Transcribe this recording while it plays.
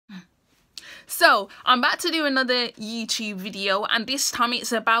So I'm about to do another YouTube video, and this time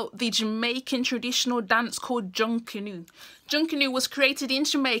it's about the Jamaican traditional dance called Junkanoo. Junkanoo was created in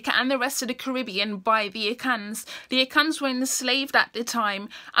Jamaica and the rest of the Caribbean by the Akans. The Akans were enslaved at the time,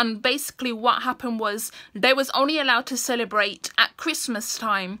 and basically what happened was they was only allowed to celebrate at Christmas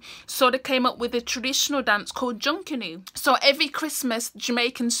time. So they came up with a traditional dance called Junkanoo. So every Christmas,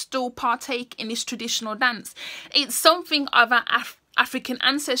 Jamaicans still partake in this traditional dance. It's something of an African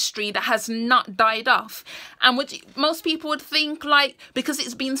ancestry that has not died off, and which most people would think, like, because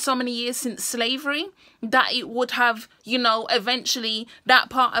it's been so many years since slavery, that it would have, you know, eventually that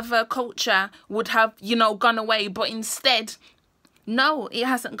part of our culture would have, you know, gone away. But instead, no, it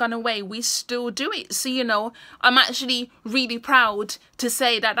hasn't gone away. We still do it. So, you know, I'm actually really proud to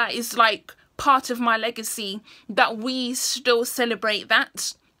say that that is like part of my legacy, that we still celebrate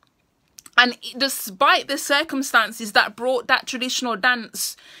that. And despite the circumstances that brought that traditional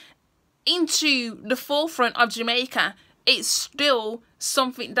dance into the forefront of Jamaica, it's still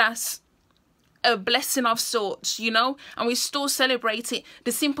something that's a blessing of sorts, you know, and we still celebrate it.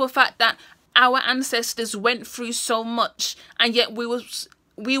 The simple fact that our ancestors went through so much, and yet we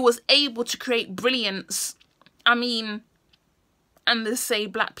was able to create brilliance. I mean, and they say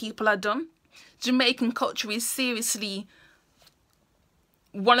black people are dumb. Jamaican culture is seriously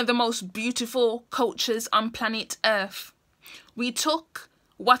one of the most beautiful cultures on planet Earth. We took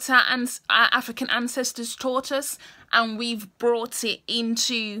what our African ancestors taught us, and we've brought it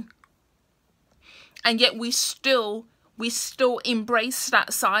into, and yet we still embrace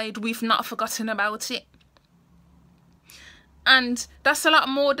that side. We've not forgotten about it. And that's a lot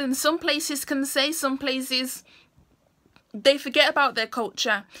more than some places can say. Some places, they forget about their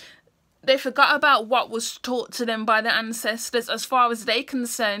culture. They forgot about what was taught to them by their ancestors. As far as they're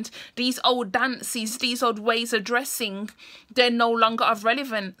concerned, these old dances, these old ways of dressing, they're no longer of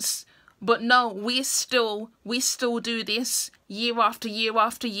relevance. But no, we still do this year after year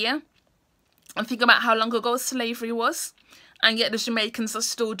after year. And think about how long ago slavery was, and yet the Jamaicans are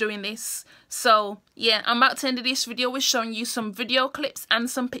still doing this. So yeah, I'm about to end this video with showing you some video clips and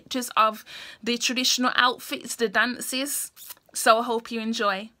some pictures of the traditional outfits, the dances. So I hope you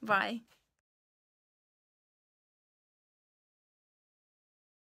enjoy. Bye.